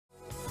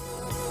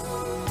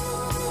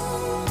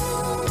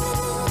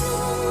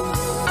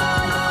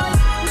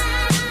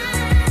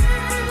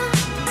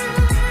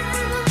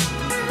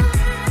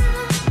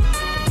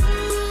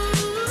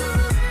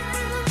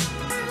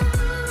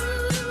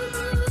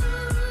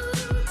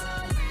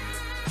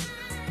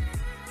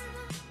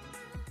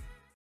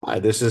Hi,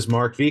 this is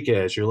Mark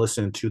Viquez. You're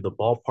listening to the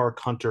Ballpark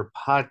Hunter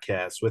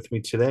podcast. With me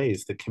today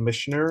is the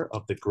commissioner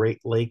of the Great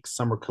Lakes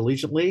Summer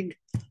Collegiate League,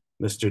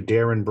 Mr.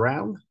 Darren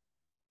Brown.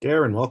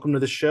 Darren, welcome to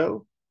the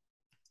show.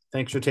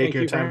 Thanks for taking Thank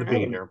your you for time to be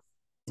having me. here.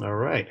 All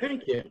right.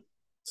 Thank you.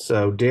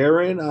 So,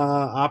 Darren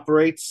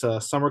operates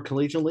Summer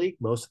Collegiate League.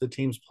 Most of the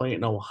teams play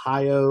in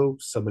Ohio,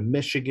 some in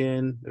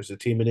Michigan. There's a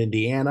team in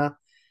Indiana,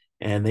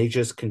 and they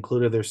just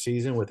concluded their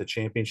season with a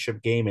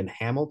championship game in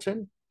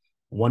Hamilton,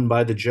 won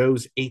by the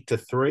Joes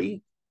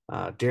 8-3.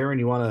 Darren,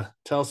 you want to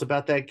tell us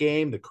about that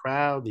game, the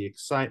crowd, the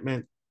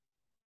excitement?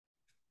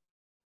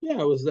 Yeah,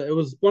 it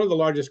was one of the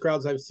largest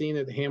crowds I've seen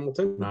at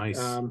Hamilton. Nice.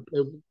 A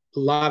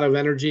lot of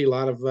energy, a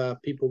lot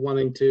of people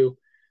wanting to.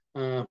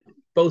 Uh,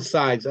 both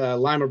sides.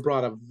 Lima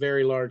brought a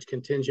very large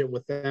contingent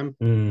with them,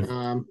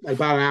 Mm.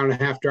 about an hour and a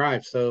half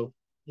drive. So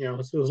it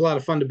was a lot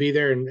of fun to be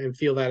there and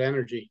feel that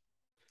energy.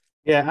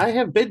 Yeah, I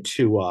have been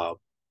to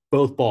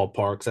both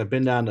ballparks. I've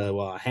been down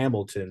to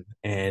Hamilton,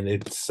 and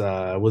it's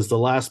was the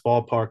last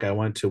ballpark I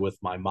went to with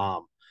my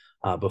mom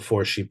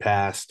before she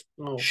passed.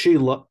 Oh, She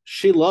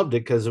loved it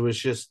because it was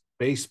just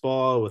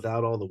baseball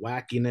without all the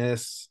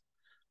wackiness.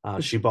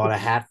 She bought a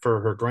hat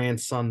for her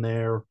grandson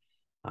there.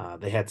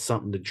 They had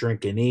something to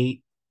drink and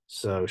eat,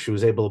 so she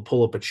was able to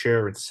pull up a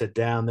chair and sit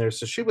down there.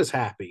 So she was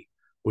happy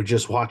with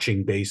just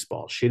watching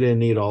baseball. She didn't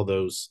need all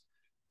those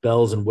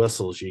bells and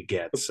whistles you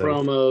get. the So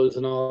promos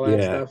and all that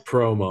yeah, stuff.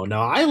 promo.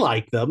 Now I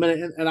like them,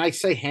 and I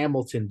say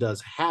Hamilton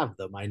does have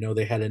them. I know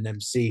they had an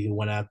MC who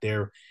went out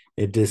there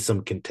and did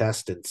some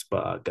contestants,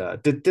 but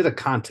did a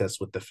contest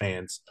with the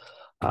fans.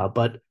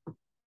 But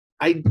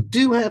I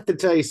do have to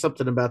tell you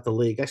something about the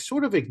league. I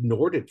sort of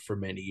ignored it for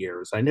many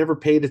years. I never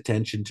paid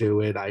attention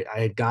to it. I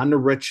had gone to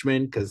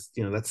Richmond because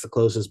that's the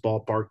closest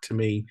ballpark to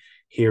me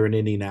here in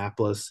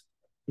Indianapolis.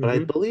 But I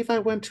Hmm. believe I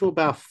went to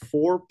about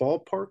four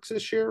ballparks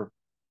this year.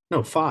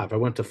 No, five. I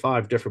went to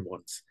five different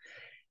ones,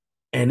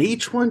 and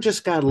each one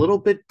just got a little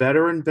bit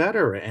better and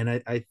better. And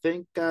I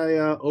think I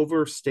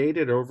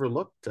overstated,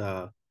 overlooked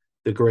the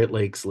Great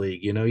Lakes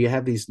League. You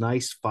have these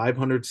nice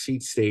 500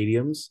 seat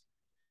stadiums.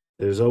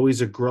 There's always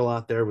a grill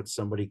out there with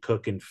somebody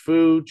cooking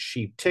food,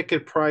 cheap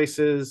ticket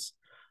prices.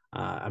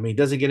 I mean, it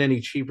doesn't get any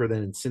cheaper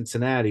than in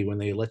Cincinnati when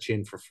they let you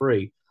in for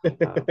free.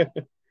 Uh,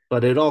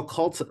 but it all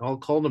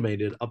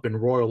culminated up in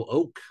Royal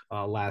Oak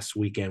last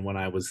weekend when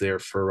I was there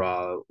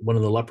for one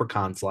of the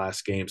Leprechauns'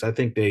 last games. I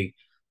think they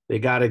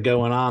got it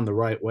going on the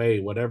right way.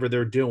 Whatever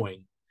they're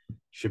doing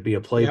should be a Yeah,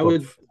 I playbook.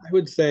 would I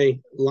would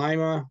say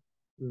Lima,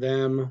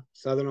 them,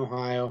 Southern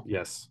Ohio,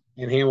 Yes.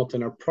 and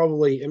Hamilton are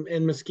probably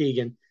in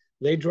Muskegon.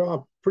 They draw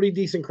a pretty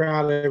decent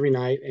crowd every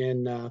night,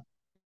 and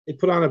they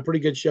put on a pretty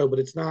good show. But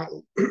it's not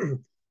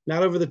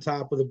not over the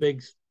top with a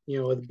big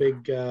with a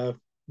big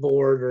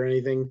board or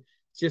anything.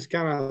 It's just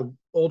kind of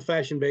old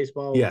fashioned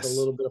baseball with a Yes.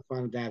 little bit of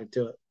fun added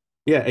to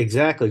Yeah,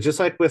 exactly. Just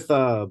like with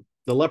the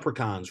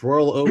Leprechauns,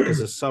 Royal Oak is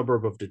a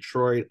suburb of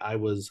Detroit. I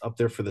was up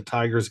there for the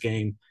Tigers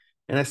game,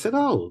 and I said,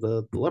 "Oh,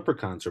 the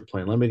Leprechauns are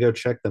playing. Let me go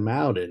check them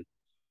out." And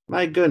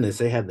my goodness,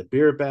 they had the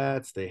beer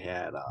bats. They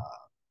had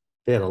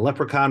a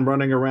leprechaun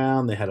running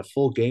around. They had a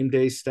full game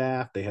day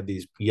staff. They had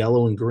these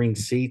yellow and green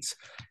seats,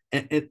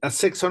 and a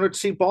 600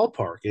 seat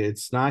ballpark.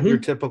 It's not your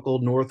it. typical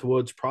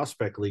Northwoods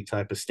Prospect League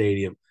type of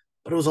stadium,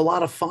 but it was a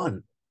lot of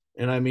fun.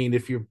 And I mean,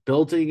 if you're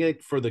building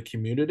it for the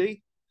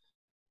community,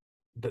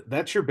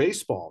 that's your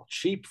baseball.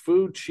 Cheap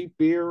food, cheap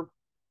beer.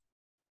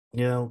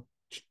 You know,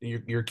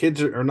 your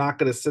kids are not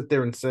going to sit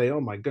there and say,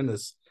 "Oh my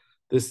goodness,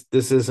 this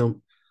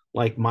isn't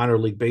like minor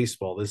league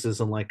baseball. This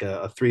isn't like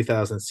a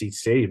 3,000 seat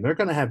stadium." They're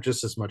going to have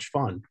just as much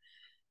fun.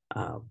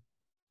 Um,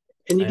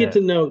 And uh, you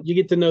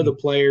get to know the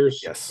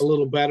players a yes,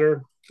 little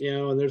better,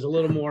 and there's a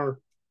little more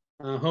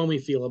homey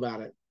feel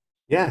about it.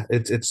 yeah,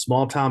 it's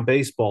small town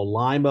baseball.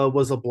 Lima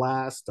was a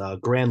blast.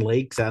 Grand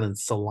Lakes out in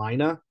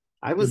Salina,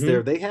 I was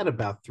there. Hmm. They had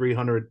about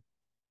 300.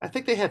 I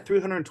think they had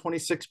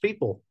 326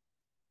 people,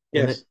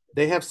 and Yes.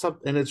 they have some,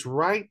 and it's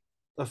right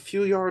a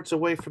few yards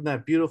away from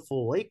that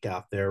beautiful lake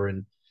out there.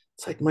 And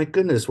it's like, my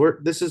goodness, where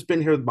this has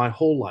been here my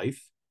whole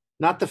life.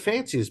 Not the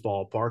fanciest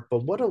ballpark,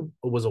 but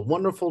it was a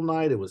wonderful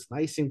night. It was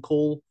nice and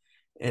cool,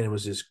 and it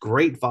was this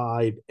great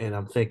vibe. And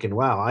I'm thinking,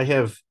 wow, I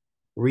have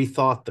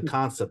rethought the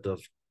concept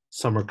of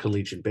summer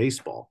collegiate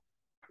baseball.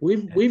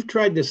 We've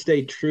tried to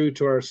stay true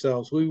to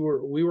ourselves. We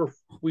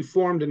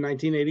formed in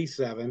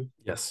 1987.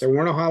 Yes. There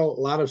weren't a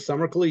lot of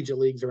summer collegiate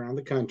leagues around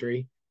the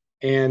country,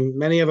 and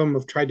many of them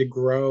have tried to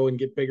grow and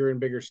get bigger and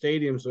bigger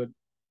stadiums. But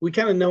we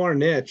kind of know our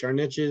niche. Our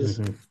niche is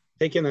Hmm.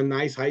 taking a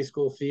nice high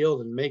school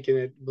field and making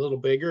it a little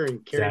bigger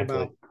and carrying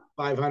Exactly. about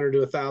 500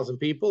 to 1,000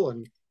 people,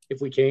 and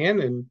if we can,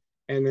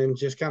 and then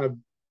just kind of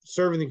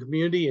serving the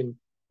community and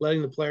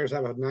letting the players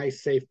have a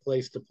nice, safe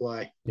place to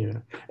play. Yeah.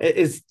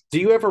 Do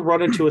you ever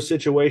run into a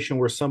situation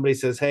where somebody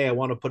says, "Hey, I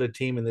want to put a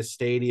team in this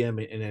stadium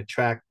and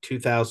attract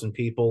 2,000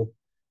 people"?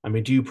 I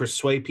mean, do you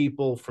persuade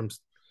people from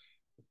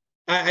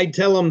I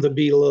tell them to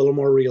be a little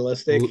more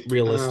realistic.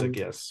 realistic?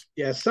 Yes.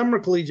 Yeah, summer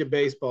collegiate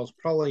baseball is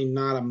probably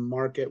not a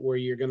market where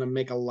you're going to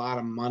make a lot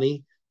of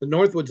money. The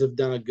Northwoods have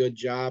done a good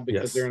job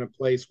because they're Yes. in a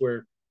place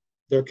where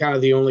they're kind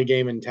of the only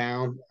game in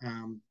town.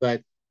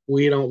 But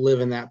we don't live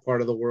in that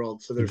part of the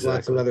world, so there's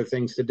lots of Exactly. other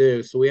things to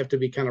do. So we have to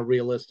be kind of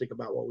realistic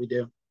about what we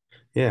do.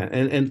 Yeah,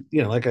 and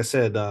like I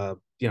said,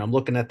 I'm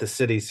looking at the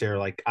cities here.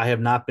 Like I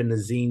have not been to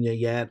Xenia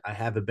yet. I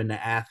haven't been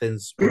to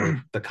Athens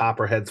where the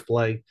Copperheads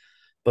play,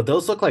 but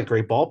those look like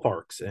great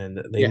ballparks, and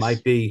they Yes.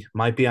 might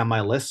be on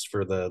my list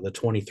for the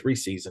 23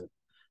 season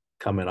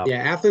coming up. Yeah,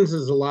 Athens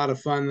is a lot of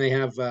fun. They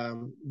have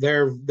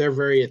they're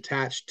very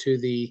attached to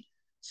the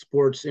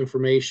sports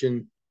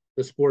information,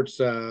 the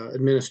sports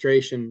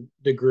administration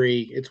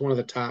degree. It's one of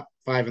the top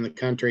 5 in the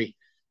country.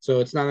 So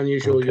it's not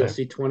unusual. You'll Okay.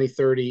 see 20,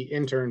 30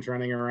 interns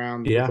running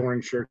around with Yeah.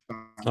 orange shirts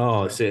on.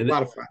 Oh, So see, a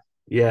lot of fun.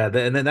 yeah,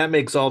 and then that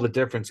makes all the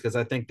difference because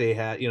I think they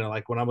had,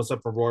 like when I was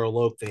up in Royal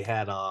Oak, they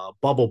had a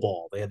bubble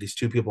ball. They had these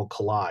two people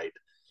collide.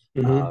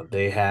 Mm-hmm.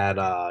 They had,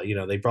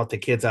 they brought the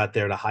kids out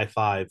there to high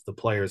five the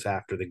players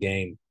after the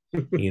game.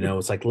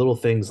 It's like little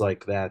things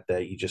like that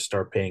that you just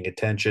start paying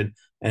attention.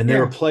 And Yeah.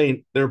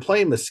 they were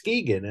playing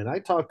Muskegon, and I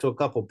talked to a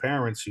couple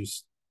parents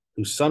whose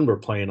son were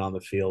playing on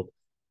the field,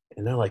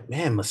 and they're like,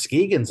 "Man,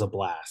 Muskegon's a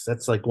blast.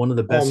 That's like one of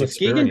the Oh, best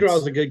Muskegon draws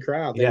experience." a good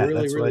crowd. They Yeah,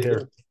 really, that's what I really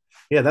hear.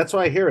 Yeah, that's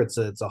why I hear it's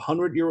a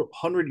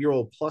 100-year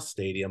old plus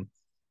stadium,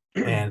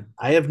 do. and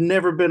I have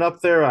never been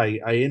up there. I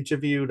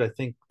interviewed I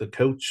think the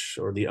coach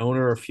or the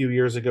owner a few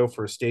years ago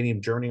for a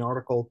Stadium Journey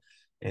article,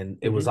 and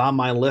it was Mm-hmm. on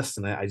my list.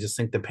 And I just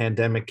think the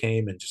pandemic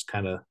came and just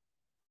kind of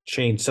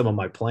changed some of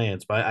my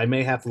plans. But I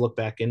may have to look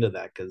back into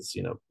that because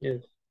Yeah.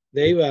 it,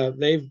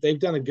 They've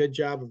done a good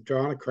job of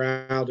drawing a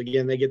crowd.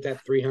 Again, they get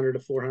that 300 to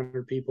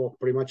 400 people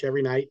pretty much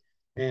every night,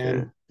 okay,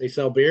 and they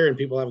sell beer and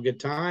people have a good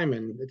time.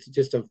 And it's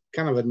just a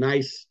kind of a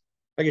nice,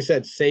 like I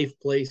said, safe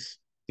place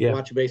to yeah,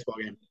 watch a baseball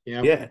game. You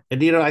know, yeah,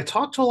 and I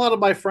talked to a lot of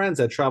my friends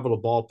that travel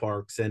to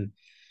ballparks, and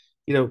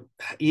you know,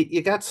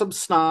 you got some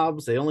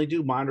snobs. They only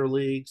do minor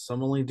leagues.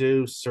 Some only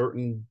do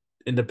certain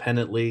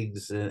independent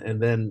leagues,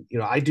 and then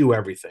I do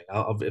everything.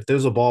 If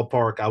there's a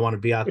ballpark, I want to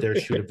be out there,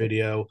 shoot a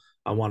video.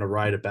 I want to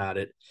write about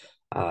it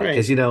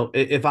because right?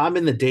 if I'm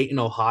in the Dayton,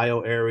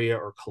 Ohio area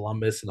or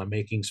Columbus, and I'm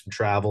making some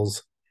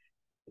travels,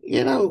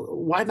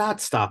 why not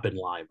stop in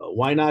Lima?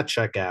 Why not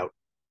check out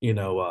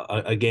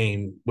a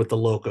game with the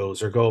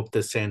Locos or go up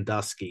to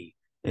Sandusky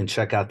and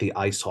check out the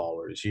Ice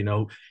Haulers?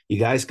 You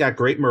guys got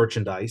great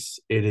merchandise.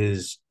 It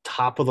is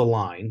top of the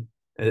line,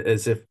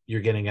 as if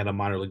you're getting at a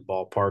minor league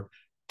ballpark.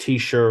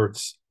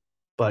 T-shirts,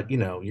 but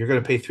you're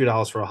going to pay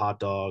 $3 for a hot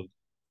dog,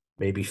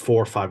 maybe $4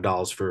 or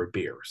 $5 for a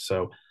beer.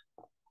 So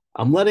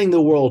I'm letting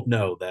the world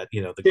know that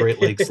the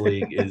Great Lakes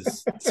League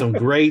is some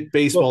great Well,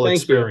 baseball thank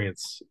you.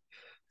 experience. I,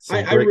 Some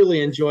I great, really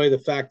enjoy the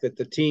fact that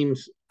the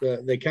teams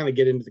they kind of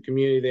get into the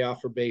community. They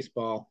offer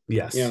baseball,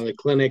 yes, the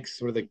clinics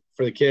for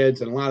the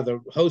kids, and a lot of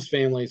the host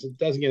families. It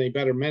doesn't get any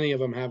better. Many of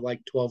them have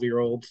like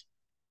 12-year-olds,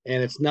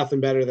 and it's nothing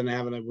better than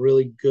having a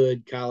really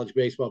good college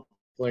baseball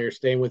player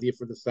staying with you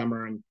for the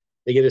summer, and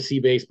they get to see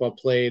baseball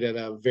played at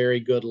a very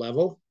good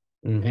level,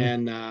 mm-hmm.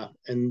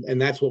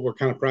 and that's what we're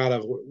kind of proud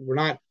of. We're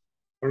not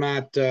we're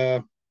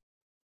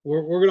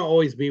going to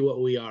always be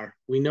what we are.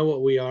 We know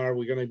what we are.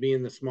 We're going to be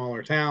in the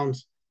smaller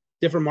towns,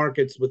 different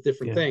markets with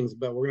different Yeah, things,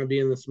 but we're going to be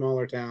in the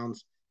smaller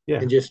towns yeah,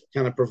 and just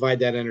kind of provide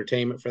that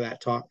entertainment for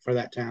that talk for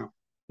that town.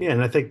 yeah.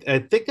 And I think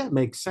that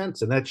makes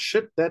sense, and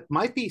that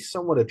might be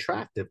somewhat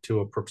attractive to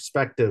a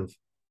prospective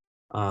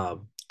uh,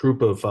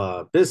 group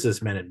of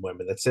businessmen and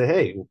women that say,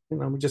 "Hey,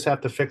 we just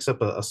have to fix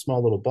up a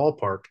small little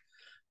ballpark."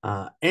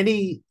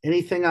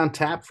 Anything on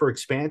tap for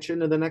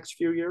expansion in the next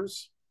few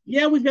years?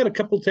 Yeah, we've got a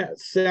couple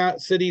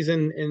cities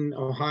in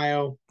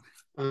Ohio.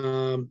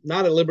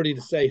 Not at liberty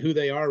to say who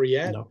they are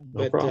yet, No, no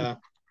but problem. a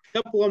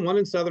couple of them, one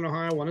in Southern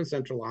Ohio, one in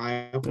Central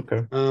Ohio.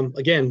 Okay.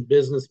 Again,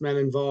 businessmen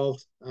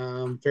involved,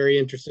 very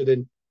interested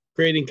in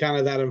creating kind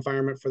of that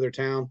environment for their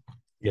town.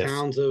 Yes.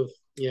 Towns of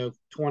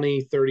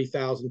 20,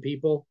 30,000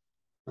 people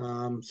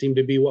seem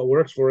to be what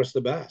works for us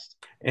the best.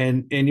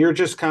 And you're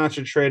just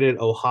concentrated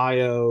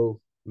Ohio,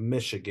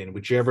 Michigan.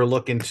 Would you ever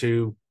look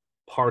into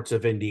parts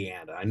of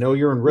Indiana? I know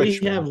you're in We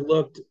have Richmond.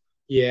 looked,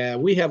 yeah,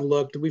 we have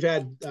looked. We've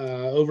had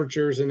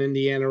overtures in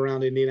Indiana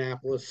around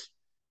Indianapolis.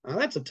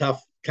 That's a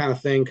tough kind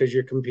of thing because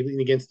you're competing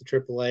against the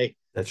AAA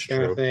That's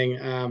kind of true.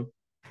 thing.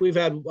 We've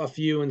had a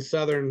few in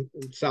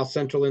South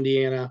Central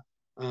Indiana,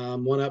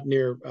 one up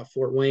near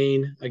Fort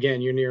Wayne.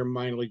 Again, you're near a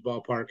minor league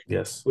ballpark,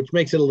 Yes. which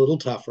makes it a little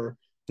tougher.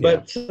 Yeah.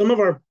 But some of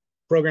our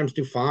programs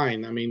do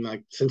fine. I mean,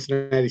 like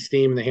Cincinnati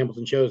Steam and the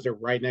Hamilton Shows, they're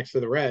right next to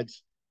the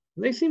Reds.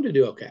 And they seem to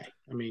do okay.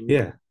 I mean,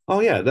 Yeah. Oh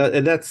yeah.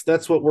 And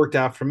that's what worked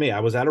out for me. I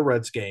was at a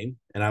Reds game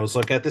and I was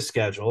looking at the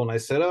schedule and I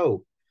said,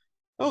 "Oh,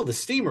 the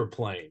Steamer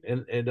playing."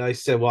 And I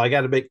said, "Well, I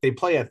got to make they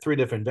play at three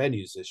different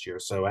venues this year,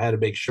 so I had to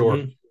make sure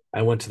mm-hmm.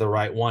 I went to the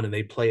right one." And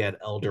they play at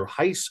Elder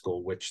High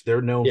School, which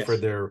they're known for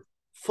Yes. their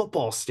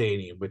football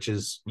stadium, which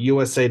is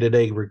USA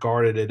Today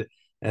regarded it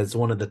as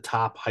one of the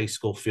top high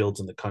school fields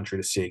in the country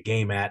to see a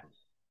game at.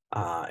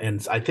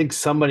 And I think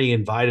somebody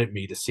invited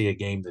me to see a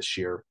game this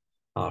year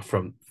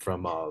from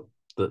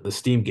the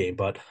Steam game.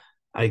 But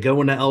I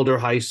go into Elder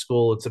High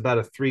School. It's about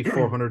a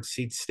 300-400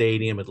 seat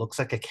stadium. It looks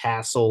like a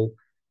castle.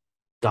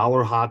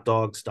 Dollar hot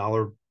dogs,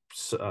 dollar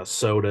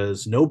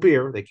sodas, no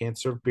beer. They can't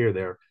serve beer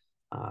there.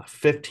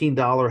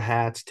 $15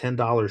 hats,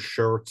 $10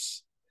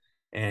 shirts,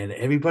 and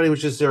everybody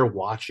was just there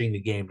watching the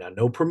game. Now,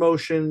 no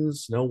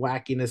promotions, no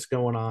wackiness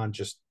going on.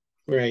 Just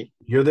Right.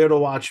 you're there to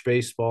watch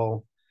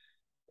baseball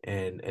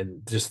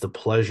and just the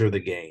pleasure of the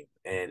game.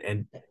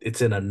 And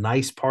it's in a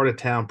nice part of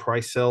town,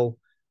 Price Hill.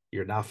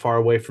 You're not far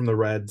away from the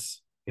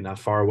Reds. You're not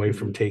far away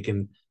from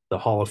taking the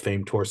Hall of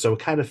Fame tour. So it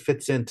kind of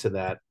fits into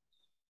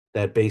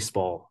that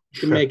baseball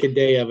You can make trip a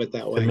day of it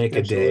that to way. make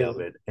a day of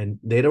Absolutely. it. And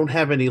they don't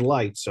have any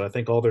lights, so I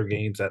think all their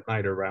games at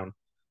night are around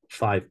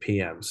 5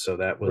 p.m. So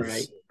that Right.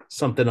 was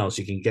something else.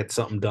 You can get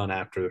something done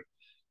after,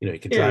 you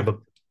can Yeah. drive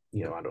up,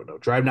 I don't know,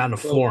 drive down to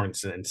Well,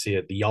 Florence and see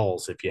it, the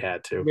Yalls if you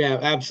had to. yeah,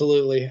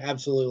 absolutely.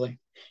 Absolutely.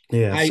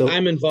 Yeah. So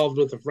I'm involved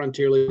with the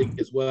Frontier League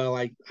as well.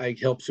 I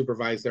help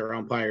supervise their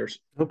umpires.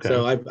 okay.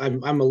 So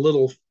I'm a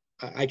little,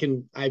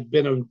 I've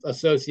been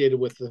associated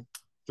with the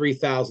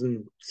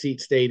 3,000 seat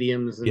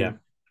stadiums Yeah. and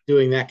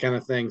doing that kind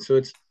of thing.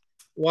 So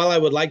while I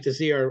would like to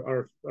see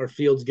our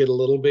fields get a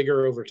little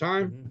bigger over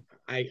time,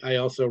 Mhm. I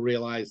also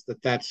realize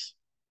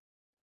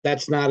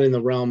that's not in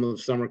the realm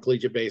of summer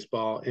collegiate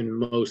baseball in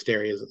most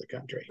areas of the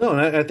country. No,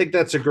 and I think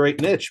that's a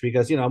great niche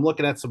because I'm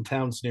looking at some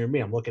towns near me.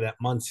 I'm looking at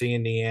Muncie,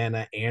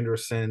 Indiana,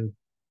 Anderson.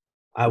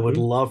 I would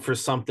Mm-hmm. love for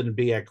something to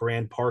be at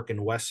Grand Park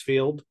in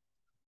Westfield.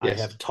 I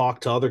Yes. have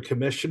talked to other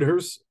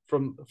commissioners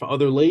from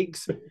other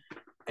leagues,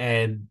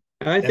 and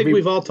And I think every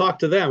we've all talked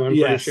to them, I'm pretty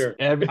yes, sure.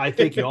 I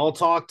think you all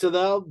talk to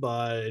them,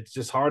 but it's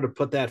just hard to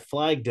put that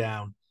flag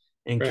down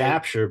and Right.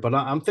 capture. But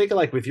I'm thinking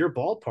like with your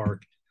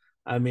ballpark,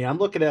 I mean, I'm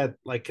looking at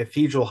like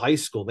Cathedral High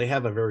School. They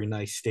have a very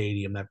nice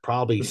stadium that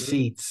probably Mm-hmm.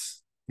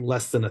 seats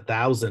less than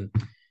 1,000.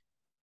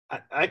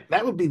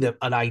 That would be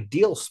an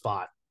ideal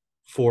spot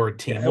for a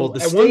team. Yeah, Well,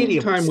 the at one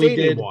stadium time we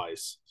stadium did.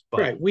 wise, but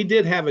Right. We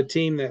did have a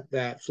team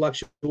that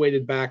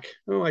fluctuated back,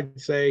 I'd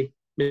say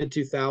mid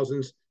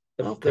 2000s.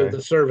 okay,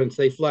 The servants,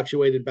 they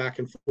fluctuated back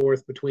and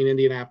forth between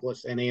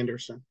Indianapolis and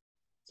Anderson.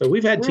 So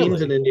we've had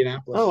teams in really, oh,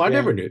 Indianapolis. I Yeah.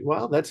 never knew.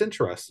 Well, that's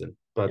interesting,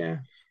 but Yeah.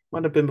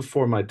 might have been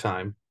before my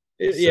time.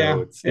 So Yeah.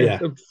 it's It's yeah,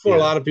 for a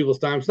yeah. lot of people's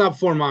time. It's not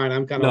before mine.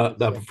 I'm kind of No, old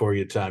not school. before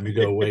your time. You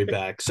go way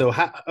back. So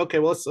how? Okay,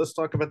 well let's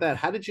talk about that.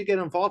 How did you get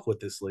involved with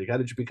this league? How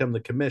did you become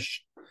the commish?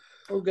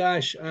 Oh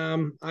gosh.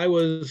 I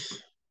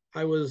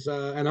was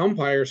an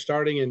umpire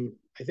starting in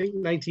I think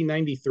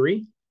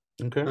 1993.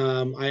 Okay,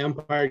 I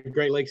umpired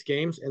Great Lakes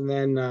games, and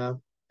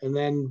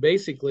then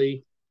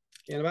basically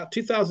in about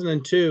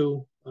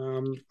 2002,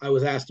 I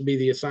was asked to be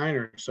the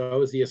assigner. So I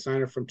was the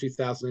assigner from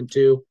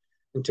 2002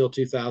 until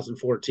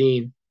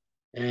 2014,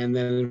 and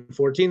then in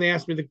 14 they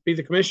asked me to be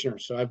the commissioner.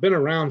 So I've been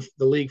around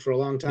the league for a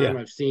long time.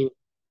 yeah, I've seen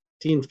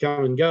teams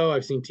come and go.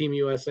 I've seen Team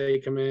USA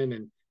come in,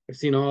 and I've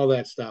seen all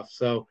that stuff.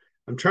 So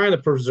I'm trying to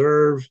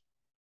preserve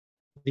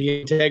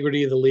the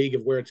integrity of the league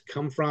of where it's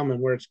come from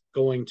and where it's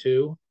going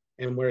to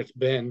and where it's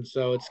been.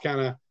 So it's kind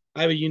of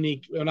I have a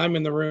unique when I'm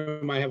in the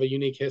room, I have a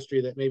unique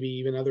history that maybe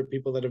even other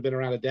people that have been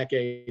around a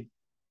decade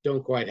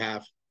don't quite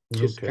have,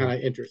 which is okay, kind of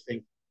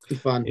interesting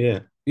and fun. yeah,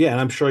 yeah. And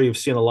I'm sure you've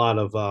seen a lot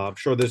of. I'm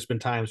sure there's been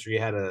times where you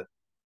had to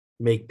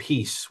make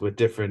peace with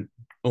different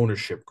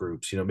ownership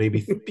groups.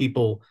 Maybe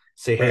people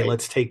say, "Hey, Right.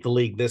 let's take the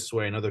league this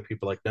way," and other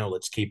people are like, "No,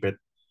 let's keep it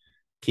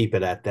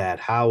at that."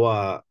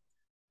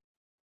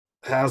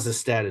 How's the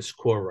status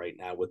quo right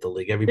now with the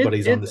league? It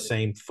Everybody's on it the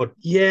same foot.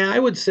 Yeah, I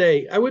would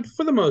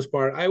for the most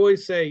part. I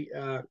always say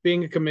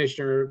being a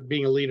commissioner,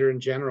 being a leader in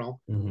general,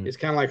 Mhm. is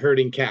kind of like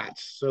herding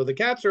cats. So the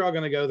cats are all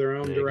going to go their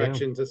own There you go.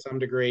 direction to some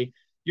degree.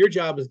 Your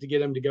job is to get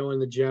them to go in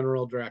the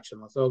general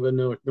direction. Let's all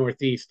go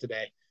northeast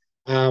today.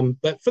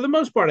 But for the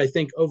most part, I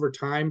think over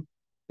time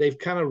they've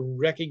kind of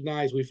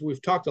recognized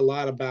we've talked a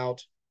lot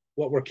about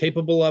what we're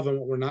capable of and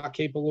what we're not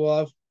capable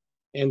of,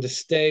 and to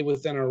stay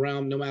within our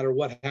realm no matter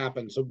what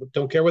happens. So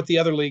don't care what the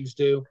other leagues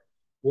do.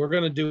 We're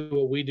going to do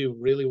what we do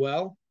really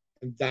well,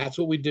 and that's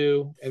what we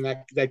do, and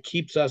that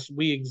keeps us.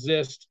 We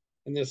exist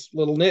in this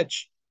little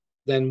niche.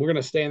 Then we're going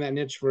to stay in that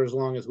niche for as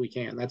long as we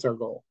can. That's our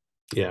goal.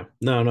 Yeah.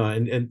 No, no.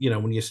 And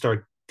when you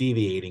start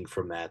deviating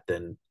from that,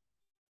 then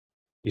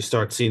you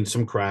start seeing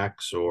some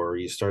cracks or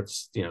you start,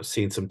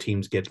 seeing some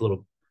teams get a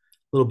little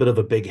bit of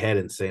a big head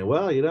and saying,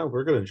 well,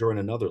 we're going to join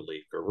another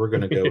league or we're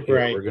going to go here.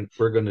 Right.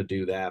 We're going to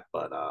do that.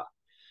 But,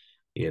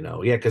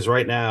 yeah, because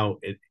right now,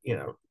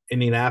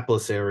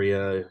 Indianapolis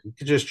area, you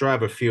could just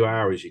drive a few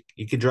hours.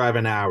 You could drive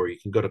an hour. You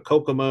can go to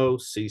Kokomo,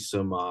 see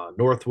some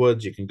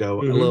Northwoods. You can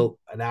go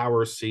Mm-hmm. an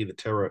hour, see the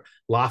Terra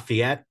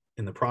Lafayette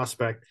in the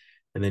Prospect,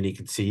 and then you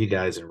can see you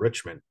guys in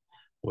Richmond,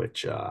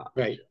 which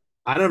Right.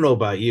 I don't know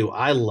about you.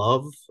 I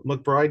love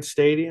McBride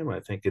Stadium.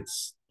 I think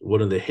it's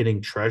one of the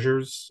hidden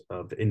treasures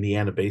of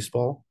Indiana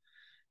baseball.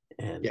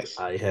 And Yes.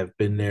 I have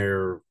been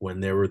there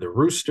when there were the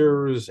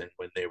Roosters and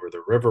when they were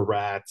the River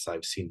Rats.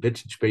 I've seen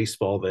vintage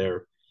baseball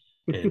there,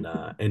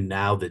 and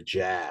now the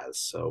Jazz.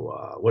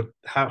 So,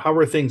 how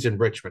are things in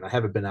Richmond? I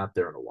haven't been out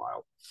there in a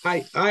while.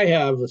 I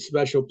have a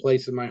special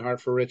place in my heart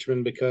for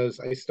Richmond because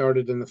I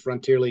started in the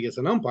Frontier League as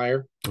an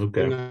umpire in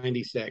Okay.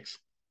 '96.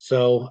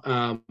 So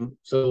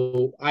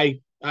I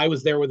I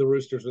was there with the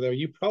Roosters were there.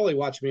 You probably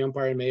watched me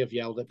umpire and may have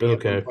yelled at me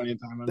at one Okay. point in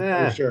time. I'm pretty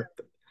Yeah, sure.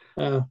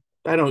 Uh,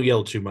 I don't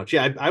yell too much.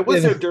 Yeah, I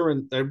was there yeah.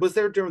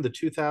 during the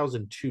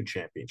 2002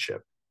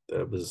 championship.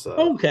 That was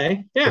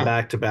Okay. the Yeah.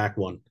 back-to-back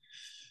one.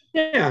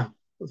 Yeah.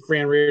 With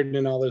Fran Reardon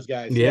and all those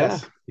guys. Yeah,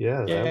 Yes.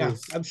 yeah, that Yeah.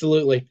 was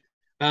Absolutely.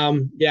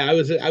 Yeah,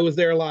 I was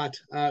there a lot.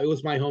 It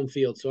was my home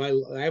field, so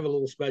I have a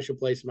little special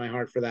place in my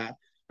heart for that.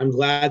 I'm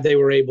glad they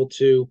were able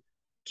to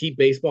keep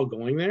baseball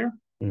going there.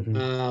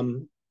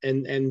 mhm.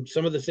 And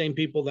some of the same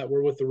people that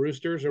were with the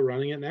Roosters are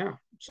running it now.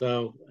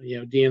 So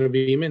Deanna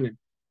Beeman,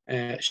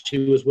 and she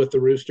was with the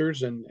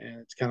Roosters, and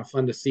it's kind of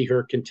fun to see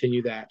her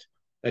continue that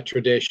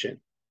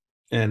tradition.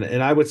 And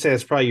I would say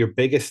it's probably your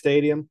biggest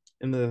stadium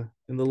in the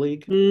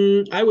league.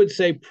 I would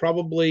say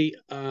probably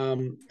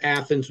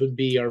Athens would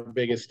be our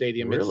biggest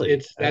stadium. It's Really,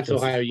 it's that's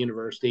Athens Ohio is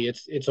University.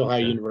 It's Ohio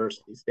okay.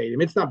 University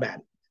Stadium. It's not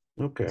bad.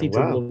 Okay, Seats a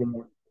wow. little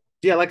more.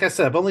 Yeah, like I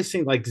said, I've only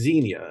seen like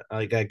Xenia.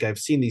 I've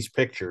seen these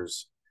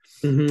pictures,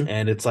 Hmm.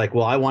 and it's like,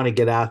 well, I want to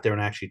get out there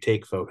and actually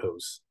take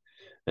photos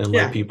and let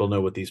Yeah, people know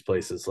what these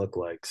places look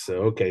like. So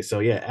okay, so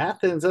yeah,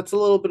 Athens. That's a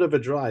little bit of a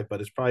drive, but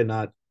it's probably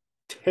not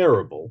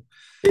terrible.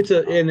 it's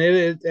a Uh, and it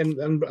is,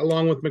 and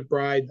along with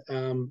McBride,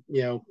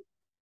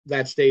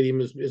 that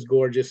stadium is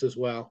gorgeous as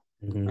well.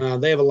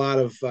 mhm. They have a lot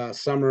of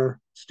summer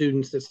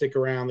students that stick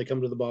around. They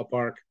come to the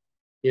ballpark.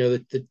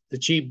 The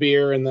cheap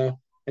beer and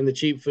the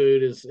cheap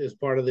food is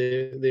part of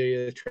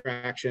the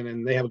attraction,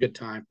 and they have a good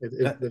time. It's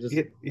a lot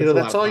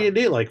That's of all you fun.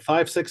 need, like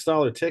 $5,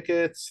 $6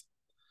 tickets.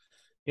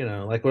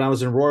 Like when I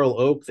was in Royal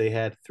Oak, they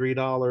had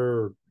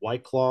 $3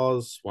 White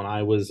Claws. When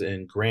I was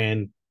in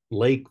Grand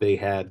Lake, they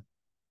had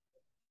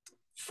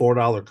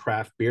 $4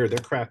 craft beer. Their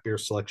craft beer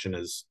selection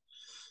is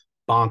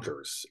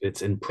bonkers.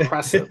 It's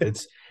impressive.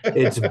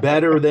 It's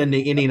better than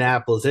the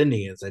Indianapolis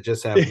Indians. They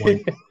just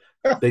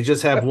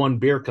have one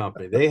beer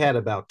company. They had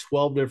about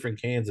 12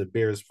 different cans of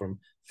beers from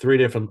three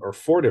different or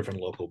four different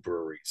local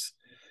breweries.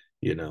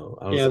 I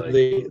was Yeah, like,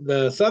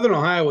 the Southern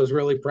Ohio was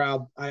really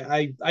proud.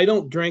 I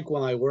don't drink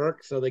when I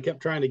work, so they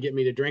kept trying to get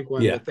me to drink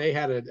one, yeah. but they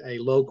had a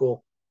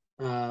local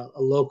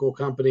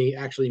company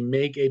actually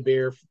make a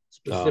beer Oh,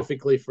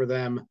 specifically for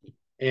them,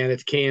 and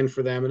it's canned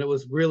for them, and it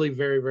was really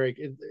very very.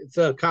 It's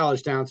a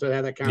college town, so it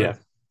had that kind yeah. of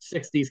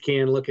 '60s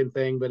can looking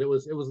thing, but it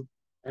was.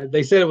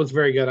 They said it was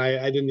very good.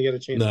 I didn't get a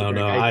chance to No, drink.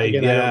 no. I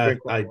don't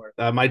drink when I work.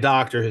 My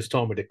doctor has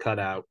told me to cut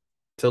out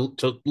to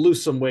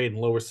lose some weight and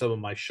lower some of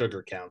my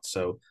sugar counts.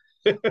 So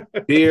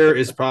beer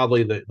is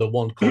probably the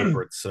one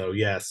culprit. So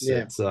yes, Yeah.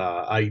 it's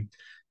I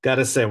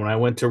gotta say when I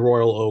went to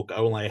Royal Oak,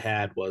 all I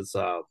had was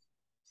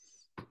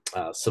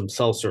some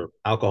seltzer,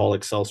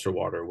 alcoholic seltzer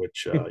water,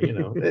 which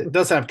it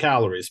does have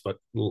calories, but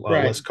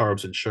Right. less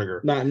carbs and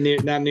sugar. Not near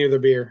the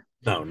beer.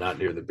 No, not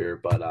near the beer,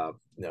 but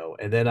no.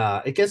 And then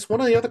I guess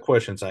one of the other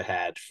questions I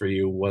had for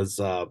you was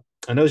I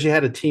know you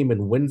had a team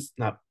in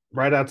not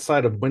right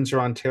outside of Windsor,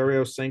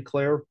 Ontario, St.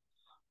 Clair.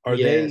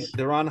 Yes.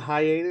 They're on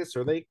hiatus?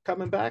 Are they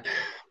coming back?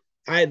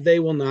 They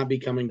will not be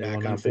coming They will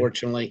back, not be.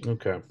 unfortunately.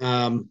 Okay.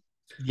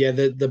 Yeah,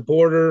 the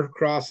border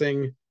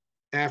crossing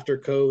after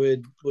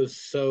COVID was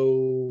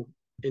so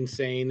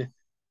insane.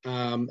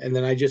 And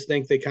then I just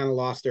think they kind of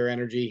lost their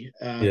energy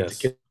Yes.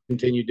 to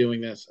continue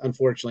doing this.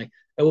 Unfortunately,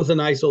 it was a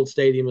nice old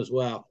stadium as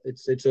well.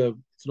 It's an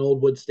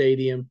old wood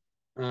stadium.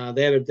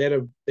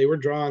 They were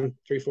drawing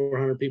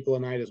 300-400 people a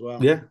night as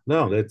well. Yeah.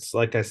 No, that's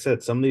like I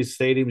said, some of these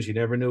stadiums you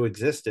never knew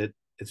existed.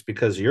 It's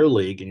because of your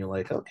league, and you're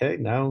like, okay,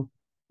 now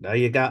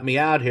you got me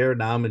out here.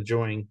 Now I'm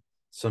enjoying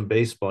some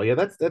baseball. Yeah,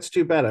 that's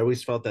too bad. I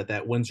always felt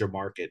that Windsor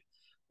market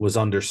was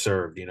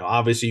underserved.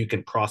 Obviously you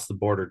can cross the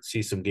border to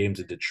see some games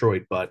in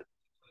Detroit, but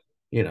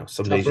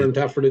some days Tougher and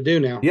tougher to do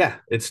now. yeah,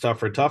 it's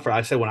tougher and tougher.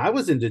 I said when I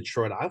was in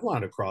Detroit, I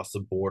wanted to cross the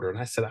border, and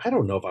I said I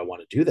don't know if I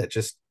want to do that.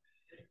 Just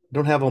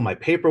don't have all my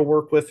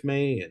paperwork with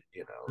me,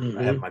 and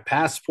I have Hmm. my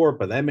passport,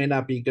 but that may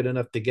not be good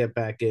enough to get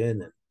back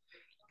in. And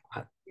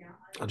I,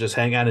 I'll just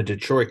hang out in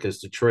Detroit because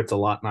Detroit's a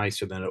lot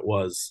nicer than it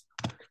was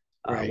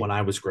Right. when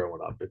I was growing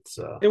up. It's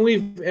And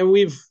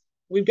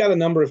we've got a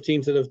number of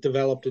teams that have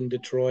developed in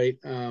Detroit.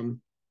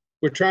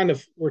 We're trying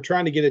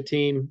to get a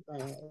team.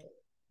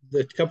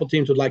 The couple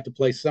teams would like to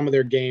play some of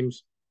their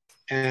games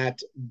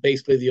at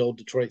basically the old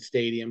Detroit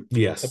Stadium,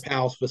 the yes,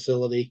 Palace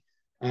facility.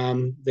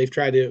 We've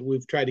tried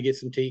to get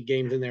some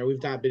games in there.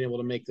 We've not been able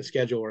to make the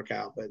schedule work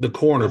out, but the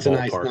corner it's a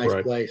nice, ballpark, nice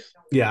right? place.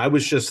 Yeah, I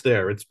was just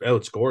there.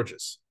 It's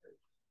gorgeous,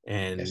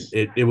 and Yes,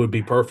 it would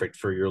be perfect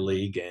for your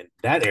league and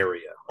that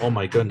area. Oh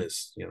my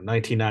goodness,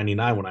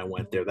 1999 when I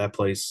went there, that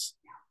place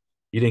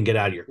you didn't get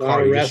out of your a lot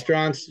car. of You just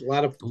restaurants, a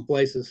lot of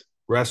places.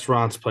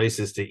 restaurants,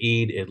 places to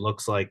eat. It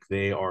looks like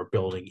they are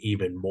building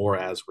even more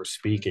as we're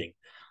speaking.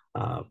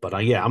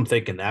 But yeah, I'm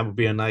thinking that would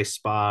be a nice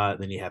spot.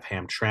 Then you have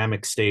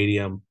Hamtramck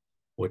Stadium,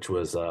 which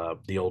was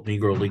the old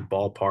Negro League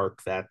ballpark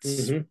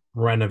that's Hmm.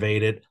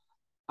 renovated.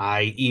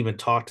 I even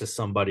talked to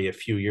somebody a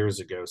few years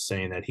ago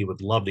saying that he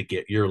would love to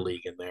get your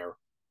league in there,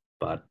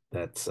 but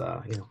that's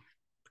And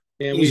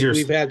easier.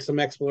 we've had some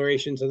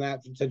explorations in that.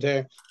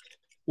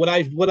 What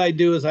I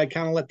do is I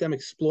kind of let them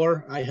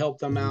explore. I help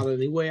them Mhm. out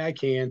any way I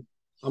can.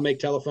 I'll make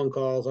telephone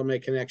calls. I'll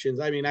make connections.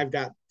 I mean, I've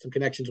got some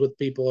connections with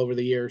people over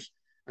the years,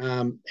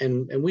 and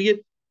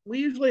we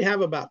usually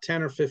have about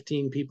 10 or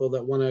 15 people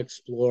that want to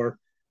explore.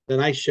 Then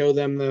I show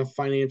them the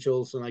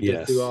financials and I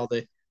go through Yes. all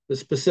the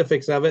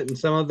specifics of it. And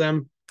some of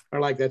them are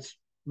like, that's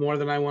more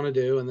than I want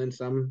to do. And then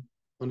some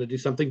want to do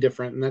something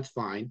different, and that's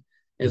fine.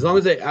 As long Mhm.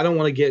 as I don't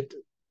want to get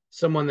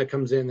someone that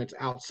comes in that's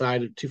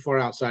outside of too far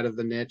outside of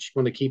the niche.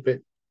 Want to keep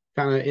it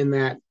kind of in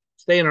that,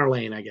 stay in our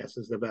lane, I guess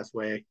is the best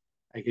way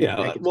Yeah,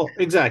 I could say well,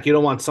 exactly. You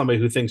don't want somebody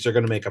who thinks they're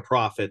going to make a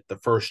profit the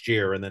first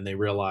year and then they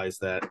realize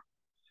that it.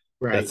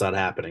 that's Right. not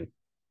happening,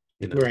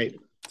 you know. Right.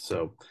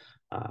 So,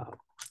 uh,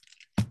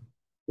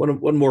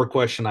 one more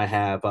question I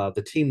have: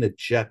 the team, the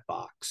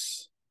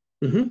Jetbox.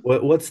 Mm-hmm.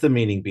 What's the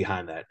meaning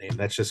behind that name?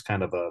 That's just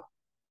kind of a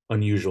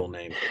unusual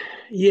name.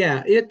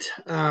 Yeah, it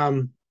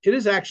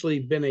has actually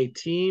been a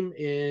team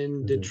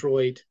in Mhm.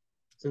 Detroit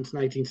since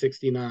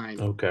 1969.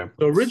 Okay, So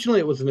that's originally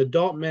it was an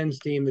adult men's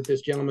team that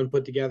this gentleman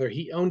put together.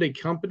 He owned a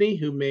company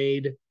who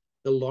made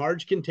the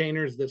large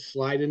containers that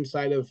slide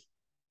inside of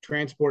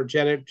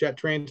jet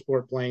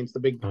transport planes, the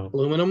big oh,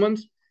 aluminum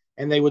ones,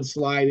 and they would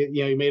slide it.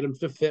 You know, he made them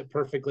to fit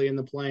perfectly in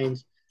the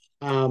planes.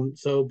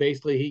 So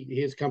basically,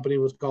 his company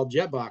was called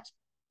Jetbox.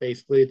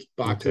 Basically, it's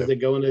boxes okay. that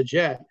go into a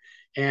jet,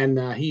 and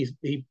he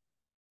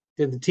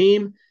did the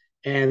team,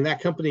 and that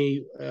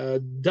company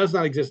does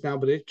not exist now,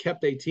 but it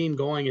kept a team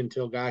going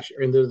until gosh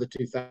into the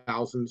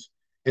 2000s,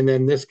 and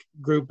then this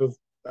group of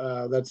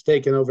that's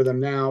taken over them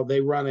now.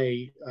 They run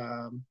a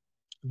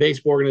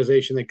baseball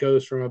organization that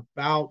goes from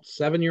about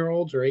 7 year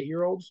olds or 8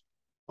 year olds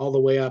all the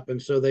way up,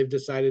 and so they've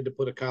decided to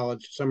put a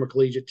college summer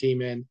collegiate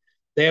team in.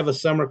 They have a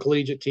summer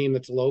collegiate team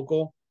that's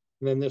local,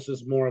 and then this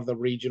is more of the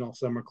regional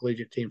summer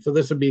collegiate team. So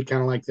this would be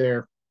kind of like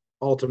their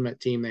ultimate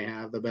team they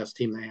have, the best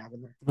team they have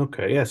in there.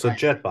 Okay, yeah. So Right.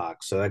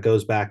 Jetbox. So that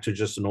goes back to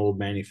just an old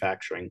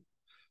manufacturing.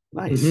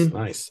 Nice, Mm-hmm.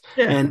 nice.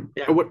 Yeah, And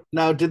yeah. what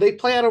now? Did they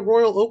play out of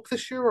Royal Oak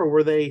this year, or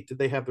were they? Did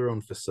they have their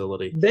own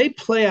facility? They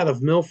play out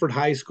of Milford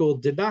High School,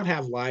 did not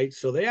have lights,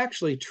 so they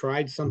actually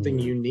tried something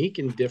Hmm. unique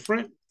and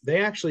different.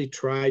 They actually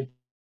tried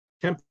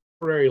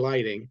temporary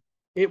lighting.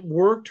 It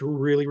worked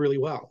really, really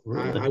well.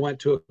 I Really? went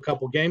to a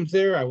couple games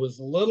there. I was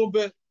a little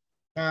bit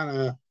kind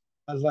of,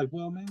 I was like,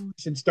 well, maybe we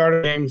should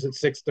start games at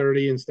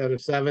 6:30 instead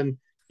of 7.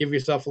 Give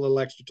yourself a little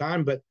extra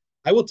time. But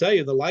I will tell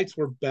you, the lights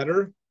were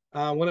better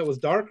when it was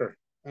darker.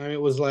 I mean,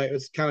 it was like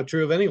it's kind of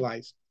true of any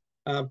lights.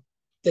 Uh,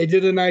 they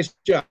did a nice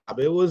job.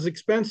 It was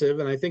expensive,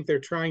 and I think they're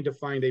trying to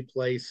find a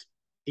place,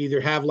 either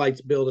have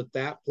lights built at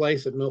that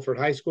place at Milford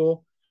High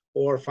School,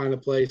 or find a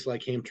place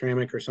like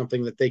Hamtramck or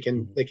something that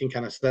Mhm. they can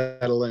kind of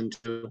settle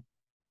into.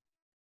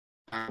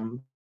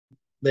 Um,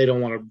 they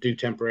don't want to do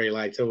temporary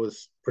lights. It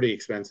was pretty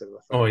expensive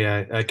if Oh yeah,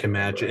 I can I remember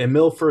imagine. right. And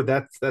Milford,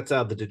 that's out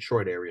of the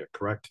Detroit area,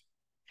 correct?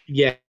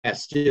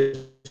 Yes,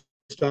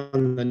 just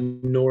on the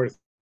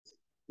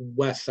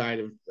northwest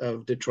side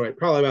of Detroit,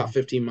 probably about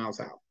 15 miles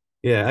out.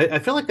 Yeah, I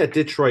feel like that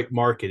Detroit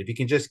market, if you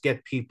can just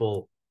get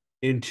people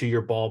into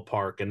your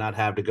ballpark and not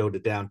have to go to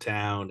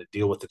downtown and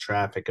deal with the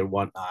traffic and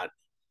whatnot,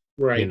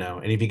 Right.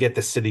 and if you get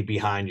the city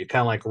behind you,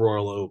 kind of like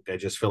Royal Oak, I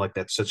just feel like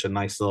that's such a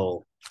nice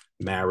little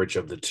marriage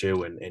of the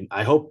two. And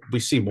I hope we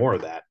see more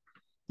of that.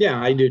 Yeah,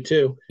 I do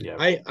too. Yeah,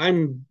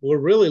 We're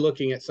really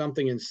looking at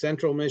something in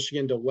central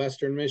Michigan to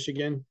western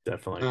Michigan,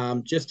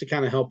 definitely. just to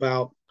kind of help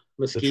out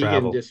The Muskegon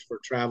travel. just for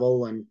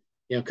travel and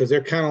because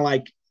they're kind of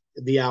like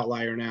the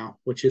outlier now,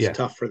 which is Yeah.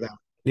 tough for them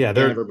Yeah. and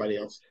They're everybody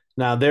else.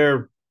 now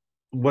they're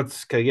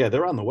yeah,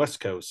 they're on the West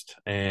Coast,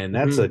 and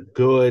that's a Mm-hmm.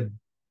 good,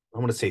 I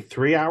want to say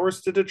 3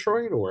 hours to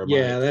Detroit, or am I?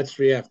 Yeah, that's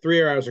yeah,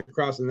 3 hours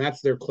across, and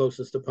that's their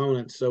closest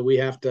opponent. So we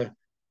have to,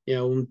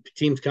 when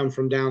teams come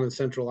from down in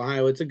central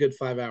Ohio, it's a good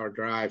 5 hour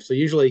drive. So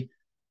usually,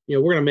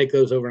 we're gonna make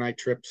those overnight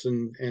trips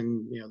and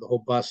the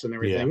whole bus and Yeah.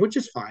 everything, which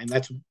is fine.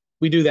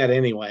 We do that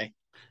anyway.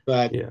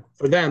 But Yeah.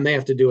 for them, they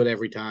have to do it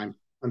every time,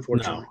 No,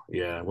 unfortunately.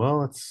 yeah.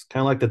 Well, it's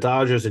kind of like the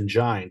Dodgers and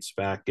Giants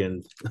back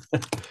in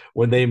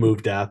when they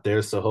moved out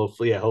there. So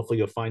hopefully, yeah, hopefully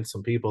you'll find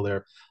some people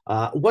there.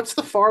 What's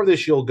the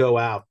farthest you'll go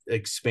out,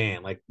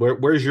 expand? Like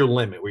where's your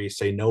limit where you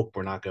say, nope,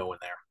 we're not going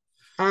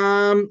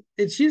there?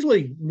 It's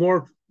usually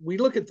more. We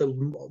look at the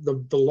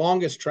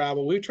longest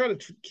travel. We try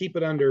to keep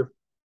it under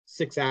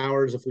 6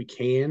 hours if we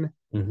can.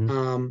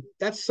 Hmm.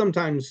 That's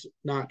sometimes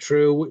not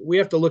true. We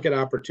have to look at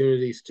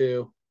opportunities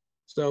too.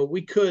 So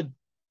we could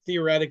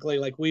theoretically,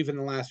 like we've in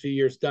the last few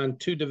years done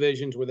two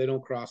divisions where they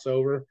don't cross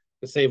over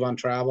to save on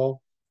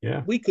travel.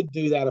 Yeah. We could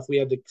do that if we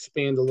had to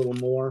expand a little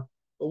more,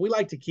 but we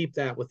like to keep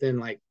that within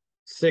like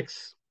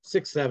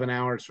 7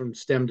 hours from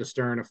stem to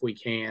stern if we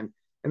can,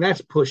 and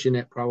that's pushing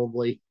it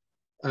probably.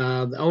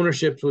 The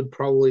ownerships would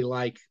probably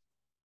like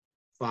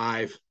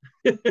 5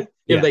 if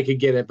Yeah. they could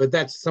get it, but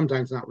that's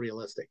sometimes not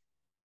realistic.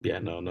 Yeah.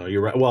 No, no,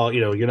 you're right. Well,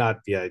 you're not,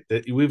 yeah.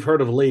 We've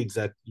heard of leagues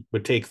that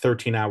would take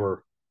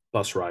 13-hour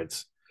bus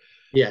rides.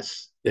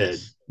 Yes,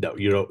 yes. No,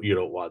 you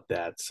don't want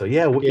that. So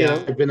yeah,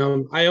 Yeah,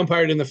 I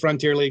umpired in the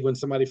Frontier League when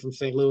somebody from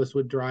St. Louis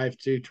would drive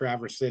to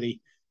Traverse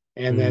City,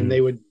 and then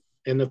mm,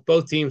 and if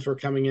both teams were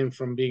coming in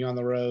from being on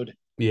the road, it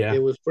yeah.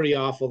 was pretty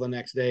awful the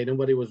next day.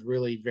 Nobody was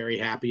really very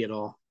happy at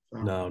all.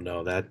 So,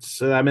 No,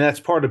 that's I mean that's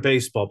part of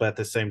baseball, but at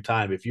the same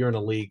time, if you're in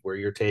a league where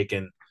you're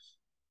taking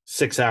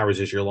 6 hours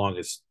as your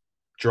longest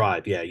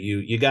drive, yeah,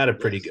 you got it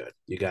pretty yes, good.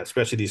 You got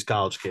especially these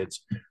college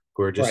kids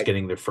who are just right,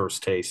 getting their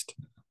first taste.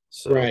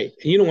 So right.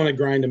 And you don't want to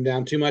grind them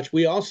down too much.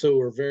 We also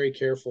were very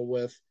careful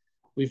with.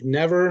 We've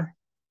never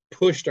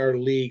pushed our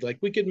league. Like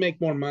we could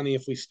make more money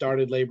if we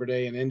started Labor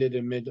Day and ended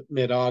in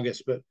mid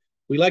August, but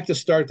we like to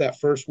start that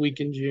first week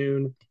in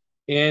June,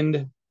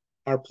 end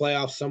our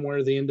playoffs somewhere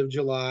at the end of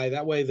July.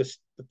 That way, the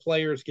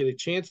players get a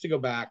chance to go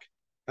back,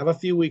 have a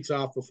few weeks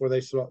off before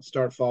they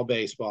start fall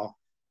baseball,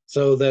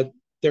 so that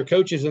their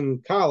coaches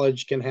in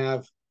college can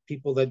have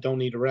people that don't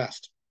need a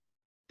rest.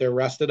 They're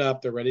rested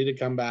up, they're ready to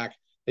come back.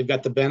 They've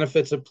got the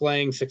benefits of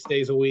playing 6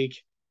 days a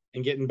week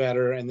and getting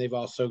better, and they've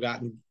also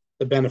gotten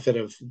the benefit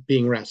of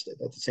being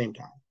rested at the same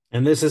time.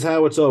 and this is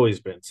how it's always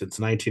been since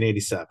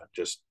 1987.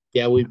 Just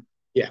Yeah,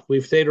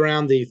 we've stayed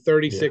around the yeah,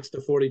 36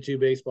 to 42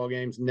 baseball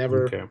games,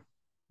 never okay.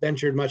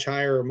 ventured much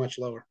higher or much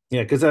lower.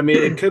 Yeah, because I mean,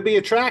 it could be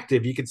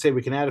attractive. You could say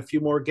we can add a few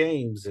more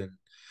games, and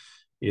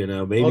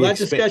Well, maybe that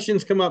expand.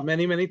 discussion's come up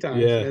many, many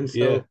times. Yeah, And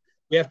yeah, so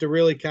we have to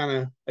really kind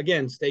of,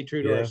 again, stay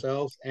true to yeah,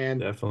 ourselves. And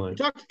we definitely.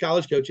 talk to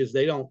college coaches.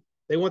 They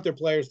want their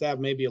players to have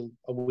maybe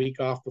a week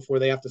off before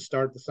they have to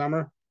start the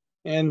summer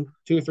and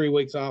 2 or 3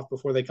 weeks off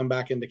before they come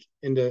back into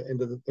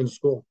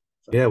school.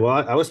 So, Yeah,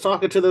 well, I was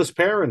talking to those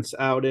parents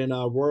out in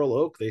Royal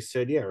Oak. They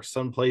said, yeah, our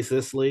son plays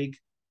this league.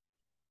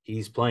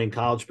 He's playing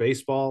college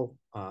baseball.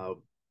 I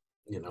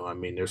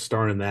mean, they're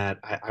starting that.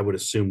 I would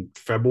assume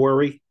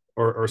February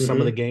or some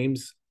of the mm-hmm.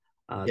 games,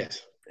 uh,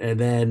 Yes. and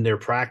then they're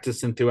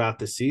practicing throughout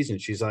the season.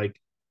 She's like,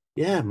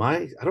 yeah,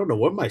 I don't know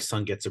when my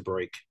son gets a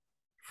break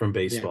from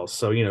Yeah. baseball.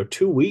 So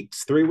 2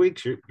 weeks, 3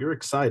 weeks, you're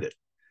excited.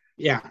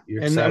 Yeah.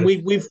 You're And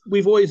excited.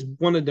 we've always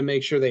wanted to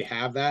make sure they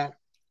have that.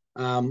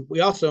 We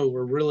also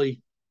were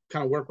really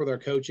kind of work with our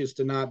coaches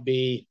to not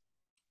be,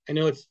 I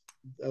know it's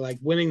like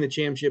winning the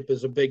championship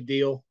is a big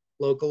deal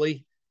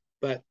locally,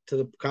 but to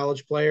the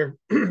college player,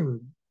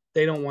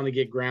 they don't want to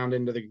get ground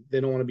they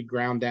don't want to be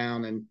ground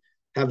down and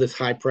have this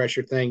high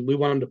pressure thing. We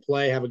want them to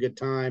play, have a good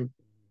time,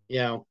 you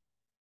know,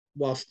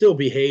 while still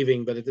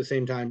behaving, but at the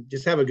same time,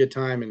 just have a good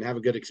time and have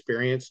a good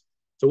experience.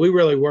 So we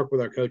really work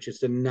with our coaches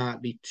to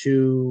not be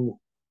too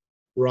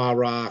rah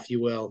rah, if you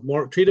will.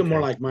 More treat them more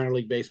Okay. like minor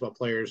league baseball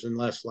players and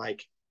less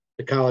like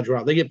the college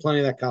rah. They get plenty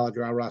of that college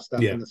rah rah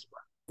stuff Yeah. in the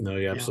spring. No,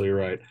 you're Yeah. absolutely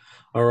right.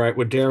 All right.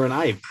 Well, Darren,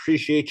 I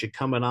appreciate you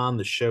coming on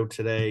the show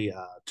today.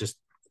 Just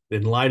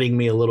enlightening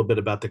me a little bit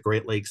about the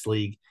Great Lakes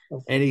League.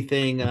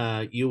 Anything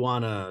you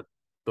want to,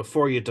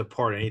 before you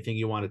depart, anything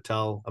you want to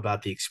tell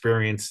about the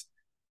experience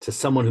to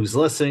someone who's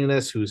listening to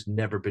this who's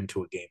never been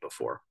to a game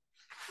before?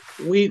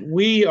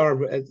 We are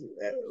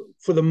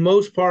for the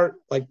most part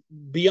like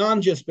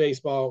beyond just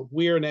baseball.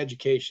 We are an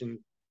education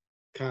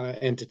kind of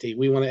entity.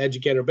 We want to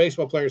educate our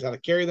baseball players how to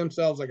carry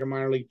themselves like a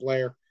minor league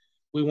player.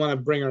 We want to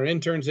bring our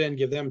interns in,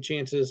 give them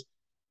chances.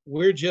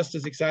 We're just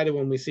as excited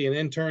when we see an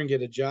intern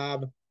get a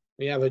job.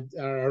 We have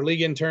our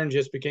league intern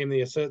just became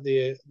the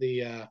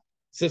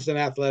assistant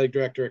athletic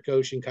director at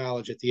Goshen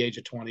College at the age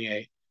of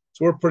 28.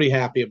 So we're pretty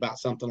happy about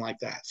something like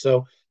that.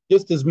 So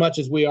just as much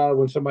as we are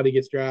when somebody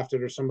gets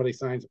drafted or somebody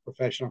signs a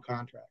professional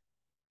contract.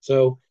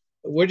 So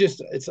we're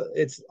just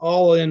it's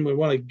all in. We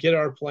want to get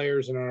our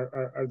players and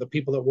our the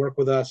people that work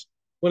with us.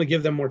 We want to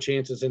give them more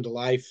chances into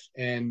life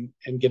and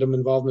get them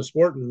involved in the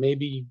sport and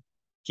maybe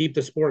keep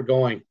the sport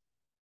going.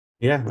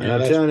 Yeah, and I'm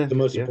That's telling you, the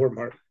most yeah. important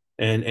part.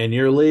 And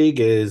your league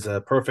is a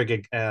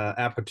perfect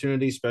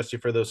opportunity, especially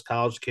for those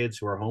college kids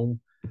who are home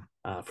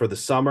for the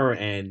summer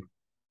and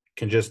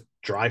can just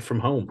drive from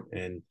home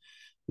and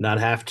not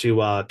have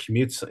to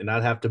commute,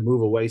 not have to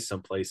move away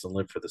someplace and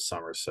live for the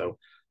summer. So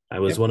I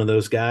was Yep. one of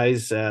those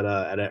guys at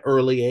an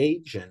early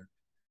age and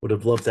would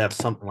have loved to have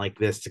something like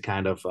this to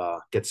kind of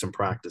get some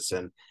practice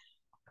in.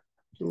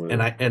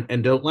 And Absolutely.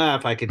 and don't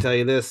laugh. I can tell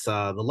you this: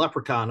 the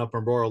Leprechaun up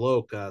in Royal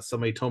Oak.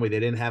 Somebody told me they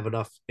didn't have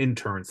enough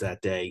interns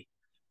that day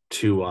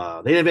to.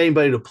 They didn't have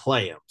anybody to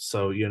play him.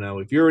 So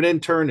if you're an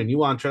intern and you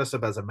want to dress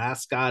up as a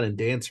mascot and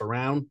dance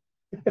around,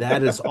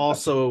 that is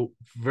also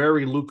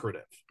very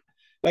lucrative.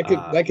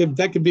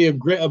 That could be a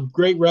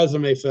great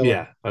resume filler.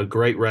 Yeah, a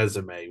great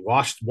resume.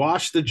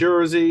 Wash the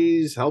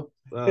jerseys, help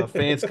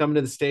fans come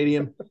to the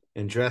stadium,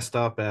 and dressed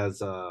up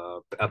as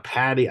a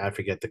Patty. I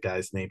forget the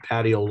guy's name.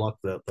 Patty O'Luck,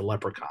 the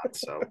leprechaun.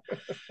 So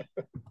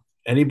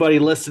anybody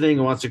listening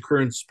who wants a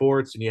career in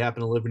sports, and you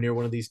happen to live near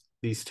one of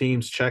these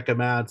teams, check them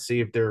out.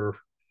 See if they're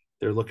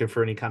looking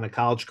for any kind of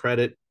college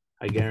credit.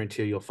 I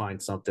guarantee you'll find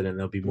something, and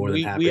they'll be more than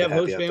We happy to have have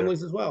you host out there.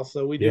 families as well,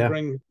 so Yeah.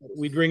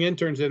 we bring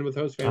interns in with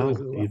host families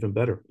Oh, as well. even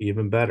better,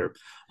 even better.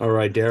 All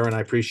right, Darren, I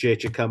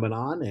appreciate you coming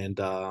on, and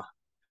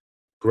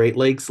Great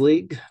Lakes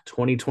League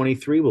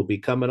 2023 will be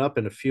coming up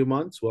in a few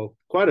months. Well,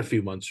 quite a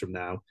few months from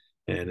now,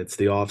 and it's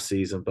the off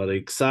season, but an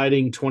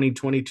exciting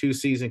 2022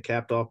 season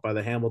capped off by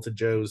the Hamilton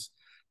Joes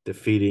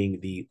defeating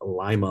the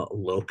Lima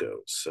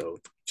Locos. So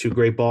two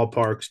great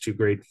ballparks, two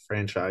great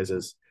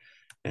franchises,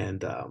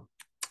 and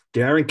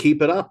Darren,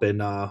 keep it up,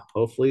 and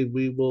hopefully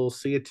we will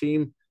see a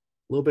team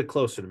a little bit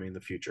closer to me in the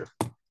future.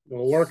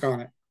 We'll work on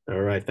it. All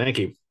right. Thank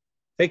you.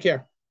 Take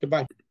care.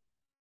 Goodbye.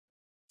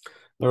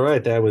 All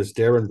right. That was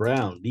Darren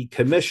Brown, the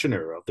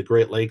commissioner of the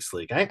Great Lakes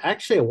League. I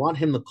want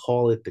him to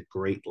call it the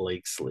Great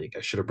Lakes League.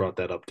 I should have brought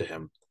that up to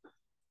him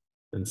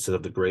instead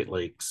of the Great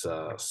Lakes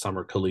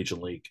Summer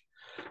Collegiate League.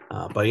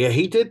 But yeah,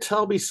 he did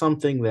tell me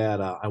something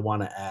that I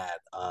want to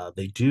add.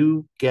 They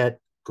do get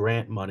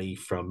grant money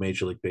from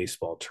Major League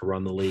Baseball to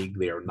run the league.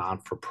 They are non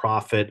for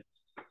profit.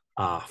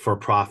 For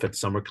profit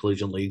summer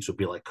collegiate leagues would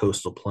be like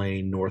Coastal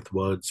Plain,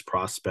 Northwoods,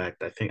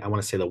 Prospect. I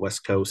want to say the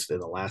West Coast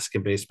and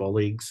Alaskan baseball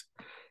leagues.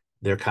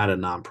 They're kind of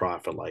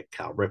nonprofit, like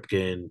Cal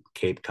Ripken,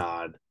 Cape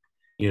Cod,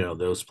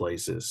 those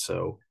places.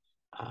 So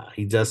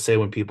he does say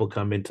when people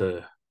come in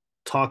to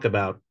talk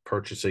about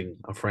purchasing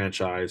a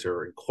franchise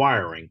or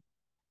inquiring,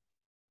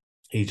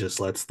 he just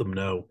lets them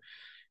know,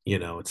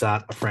 it's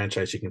not a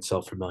franchise you can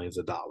sell for millions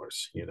of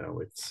dollars.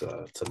 It's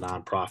a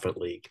nonprofit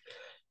league.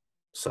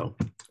 So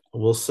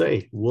we'll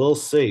see. We'll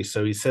see.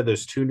 So he said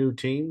there's two new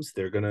teams.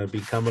 They're going to be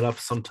coming up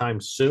sometime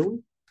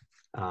soon.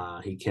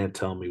 He can't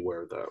tell me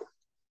where, though,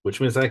 which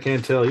means I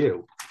can't tell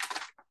you.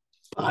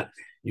 But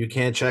you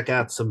can check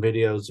out some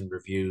videos and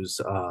reviews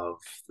of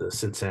the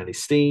Cincinnati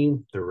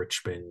Steam, the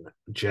Richmond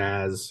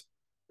Jazz,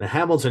 the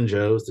Hamilton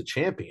Joes, the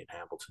champion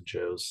Hamilton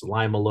Joes,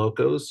 Lima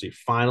Locos, the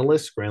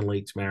finalists, Grand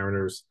Lakes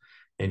Mariners,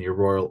 and your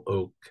Royal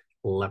Oak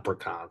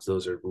Leprechauns.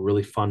 Those are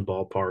really fun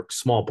ballparks,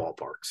 small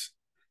ballparks.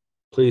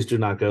 Please do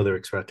not go there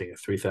expecting a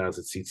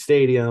 3,000 seat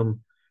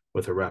stadium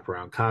with a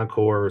wraparound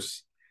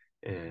concourse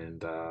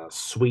and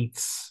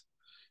suites.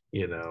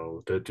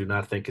 Do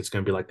not think it's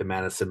going to be like the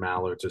Madison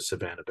Mallards or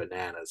Savannah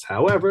Bananas.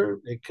 However,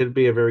 it could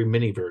be a very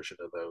mini version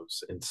of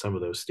those in some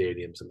of those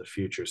stadiums in the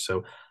future.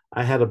 So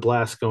I had a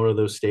blast going to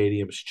those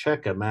stadiums.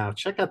 Check them out.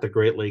 Check out the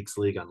Great Lakes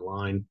League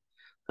online.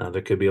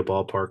 There could be a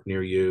ballpark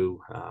near you.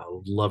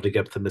 Love to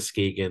get to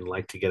Muskegon.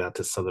 Like to get out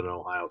to Southern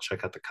Ohio.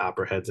 Check out the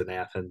Copperheads in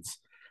Athens.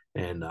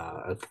 And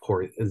of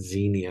course,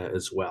 Xenia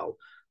as well.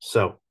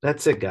 So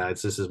that's it,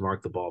 guys. This is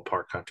Mark the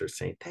Ballpark Hunter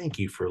saying thank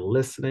you for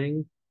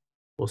listening.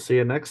 We'll see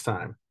you next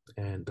time.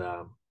 And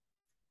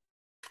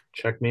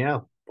check me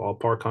out,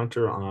 Ballpark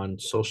Hunter, on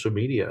social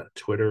media,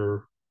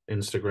 Twitter,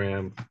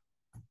 Instagram,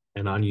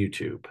 and on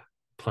YouTube.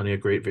 Plenty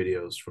of great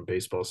videos from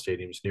baseball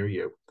stadiums near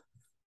you.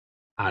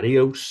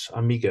 Adios,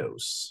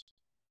 amigos.